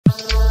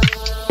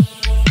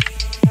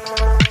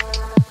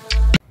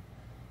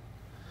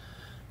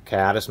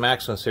Catus,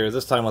 Maximus here,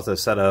 this time with a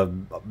set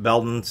of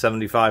Belden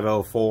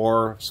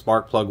 7504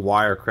 spark plug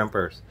wire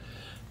crimpers.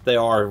 They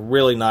are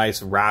really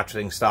nice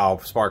ratcheting style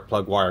spark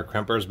plug wire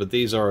crimpers, but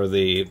these are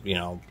the,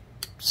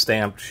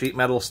 stamped sheet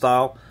metal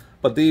style.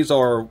 But these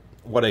are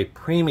what a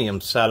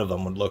premium set of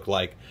them would look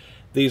like.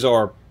 These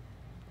are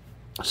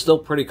still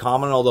pretty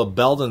common, although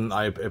Belden,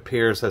 it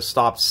appears, has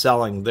stopped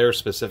selling their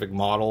specific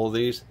model of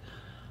these.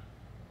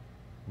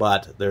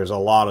 But there's a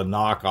lot of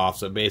knockoffs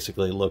that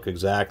basically look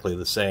exactly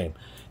the same.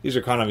 These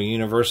are kind of a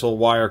universal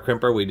wire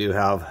crimper. We do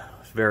have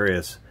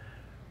various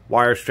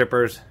wire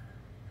strippers,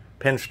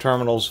 pinch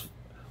terminals,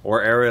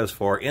 or areas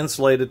for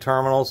insulated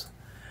terminals.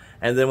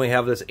 And then we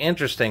have this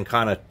interesting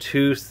kind of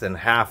tooth and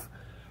half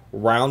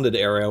rounded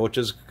area, which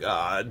is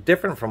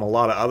different from a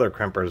lot of other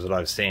crimpers that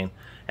I've seen.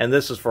 And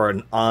this is for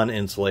an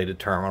uninsulated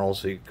terminal,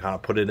 so you kind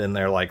of put it in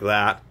there like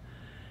that.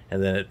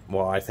 And then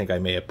well, I think I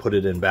may have put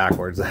it in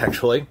backwards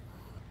actually.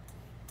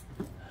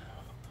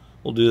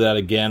 We'll do that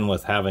again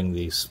with having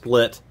the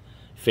split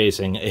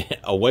facing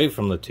away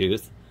from the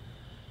tooth.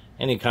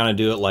 And you kind of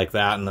do it like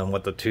that, and then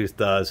what the tooth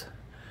does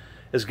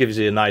is gives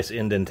you a nice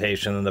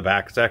indentation in the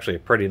back. It's actually a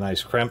pretty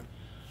nice crimp.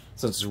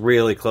 Since it's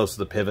really close to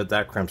the pivot,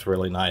 that crimp's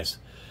really nice.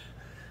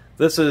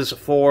 This is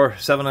for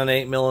 7 and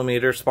 8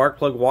 millimeter spark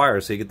plug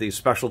wire, so you get these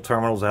special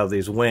terminals that have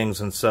these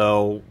wings, and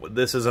so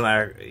this isn't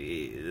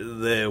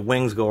the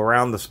wings go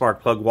around the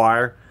spark plug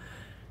wire,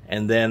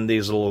 and then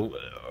these little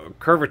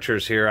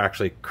curvatures here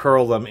actually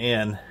curl them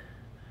in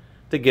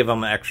to give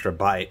them an extra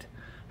bite.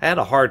 I had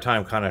a hard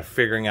time kind of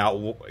figuring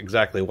out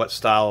exactly what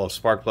style of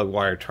spark plug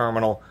wire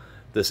terminal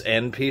this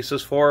end piece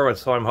is for,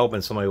 so I'm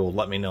hoping somebody will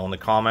let me know in the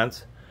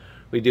comments.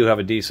 We do have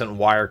a decent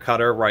wire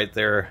cutter right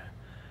there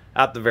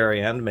at the very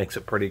end, makes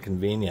it pretty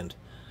convenient.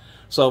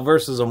 So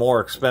versus a more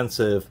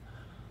expensive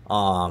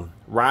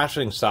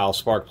ratcheting style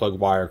spark plug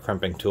wire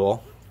crimping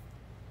tool,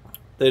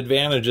 the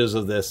advantages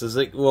of this is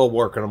it will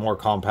work in a more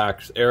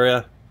compact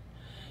area,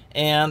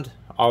 and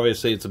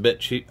obviously it's a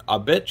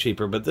bit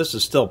cheaper, but this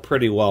is still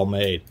pretty well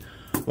made.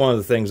 One of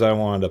the things I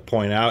wanted to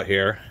point out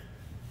here,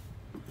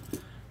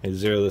 let me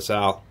zero this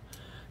out,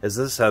 is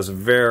this has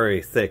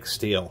very thick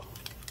steel.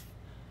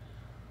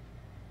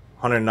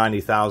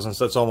 190 thousandths,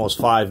 that's almost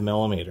 5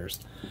 millimeters.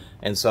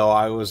 And so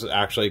I was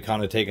actually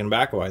kind of taken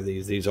back by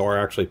these. These are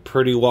actually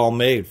pretty well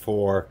made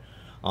for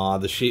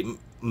the sheet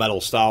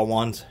metal style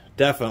ones.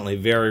 Definitely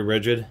very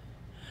rigid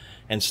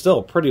and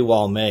still pretty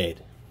well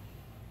made.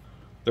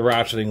 The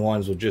ratcheting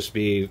ones would just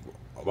be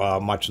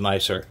much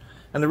nicer.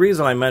 And the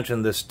reason I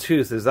mentioned this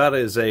tooth is that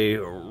is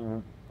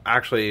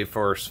actually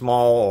for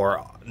small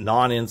or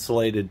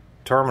non-insulated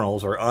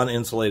terminals or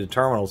uninsulated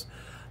terminals,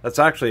 that's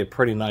actually a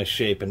pretty nice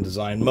shape and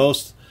design.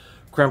 Most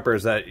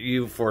crimpers that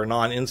you for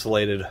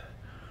non-insulated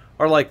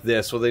are like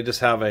this, where they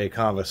just have a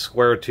kind of a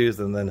square tooth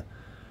and then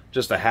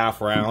just a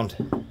half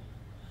round.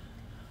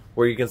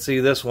 Where you can see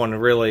this one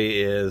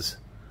really is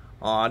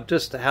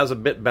just has a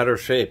bit better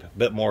shape, a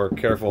bit more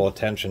careful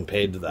attention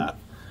paid to that.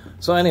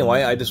 So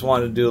anyway, I just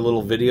wanted to do a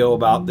little video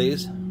about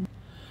these.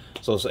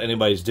 So if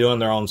anybody's doing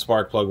their own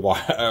spark plug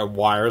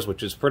wires,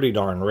 which is pretty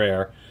darn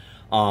rare,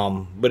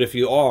 but if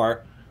you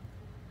are,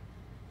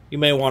 you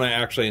may want to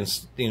actually,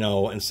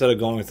 instead of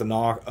going with the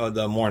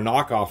more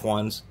knockoff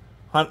ones,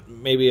 hunt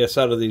maybe a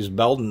set of these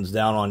Beldens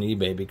down on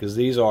eBay, because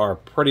these are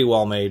pretty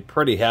well made,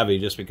 pretty heavy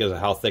just because of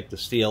how thick the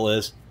steel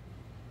is.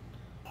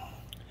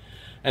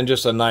 And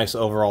just a nice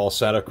overall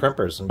set of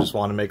crimpers, and just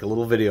want to make a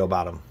little video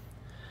about them.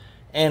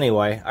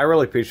 Anyway, I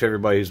really appreciate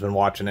everybody who's been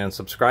watching and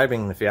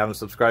subscribing. If you haven't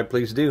subscribed,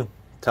 please do.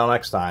 Till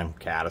next time,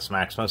 Catus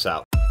Maximus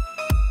out.